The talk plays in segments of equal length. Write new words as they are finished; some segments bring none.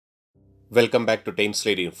Welcome back to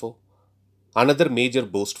Slate Info. Another major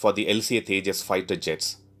boost for the LCA Tejas fighter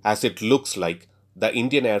jets, as it looks like the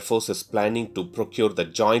Indian Air Force is planning to procure the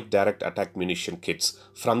Joint Direct Attack Munition kits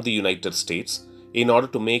from the United States in order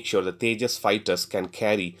to make sure the Tejas fighters can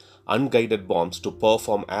carry unguided bombs to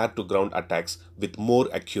perform air-to-ground attacks with more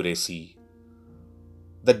accuracy.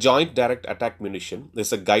 The Joint Direct Attack Munition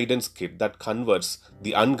is a guidance kit that converts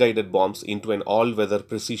the unguided bombs into an all-weather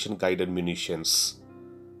precision-guided munitions.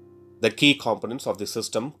 The key components of the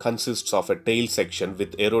system consists of a tail section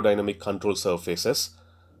with aerodynamic control surfaces,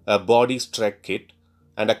 a body strike kit,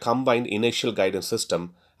 and a combined inertial guidance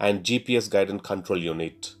system and GPS guidance control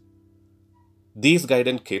unit. These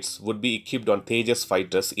guidance kits would be equipped on Tejas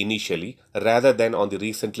fighters initially rather than on the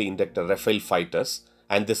recently inducted Rafale fighters,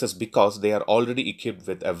 and this is because they are already equipped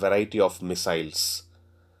with a variety of missiles.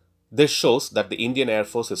 This shows that the Indian Air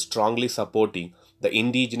Force is strongly supporting the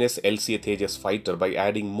indigenous LCA Tejas fighter by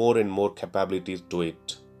adding more and more capabilities to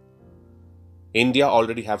it. India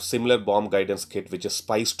already have similar bomb guidance kit which is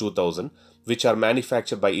Spice 2000, which are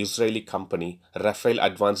manufactured by Israeli company Rafale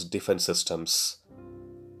Advanced Defense Systems.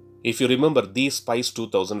 If you remember, these Spice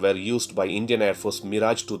 2000 were used by Indian Air Force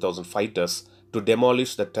Mirage 2000 fighters to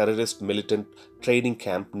demolish the terrorist militant training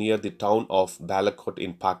camp near the town of Balakot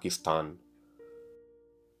in Pakistan.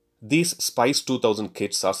 These Spice 2000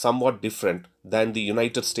 kits are somewhat different than the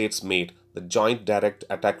United States made the Joint Direct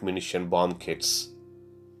Attack Munition bomb kits.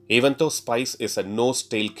 Even though Spice is a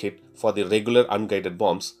nose-tail kit for the regular unguided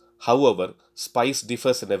bombs, however, Spice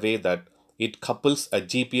differs in a way that it couples a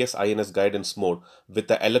GPS INS guidance mode with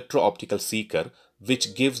the electro-optical seeker,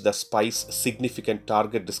 which gives the Spice significant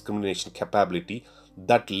target discrimination capability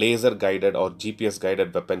that laser-guided or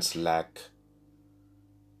GPS-guided weapons lack.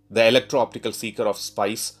 The electro-optical seeker of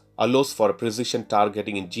Spice allows for precision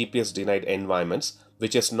targeting in GPS-denied environments,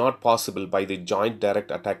 which is not possible by the Joint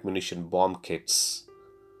Direct Attack Munition bomb kits.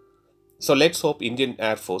 So let's hope Indian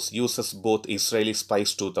Air Force uses both Israeli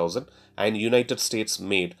Spice 2000 and United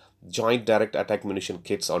States-made Joint Direct Attack Munition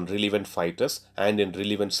kits on relevant fighters and in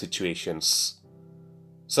relevant situations.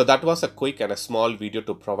 So that was a quick and a small video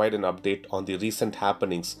to provide an update on the recent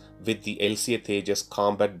happenings with the LCA Tejas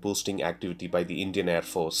combat boosting activity by the Indian Air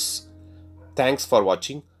Force. Thanks for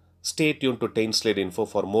watching. Stay tuned to Slate Info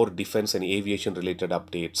for more defense and aviation related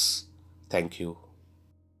updates. Thank you.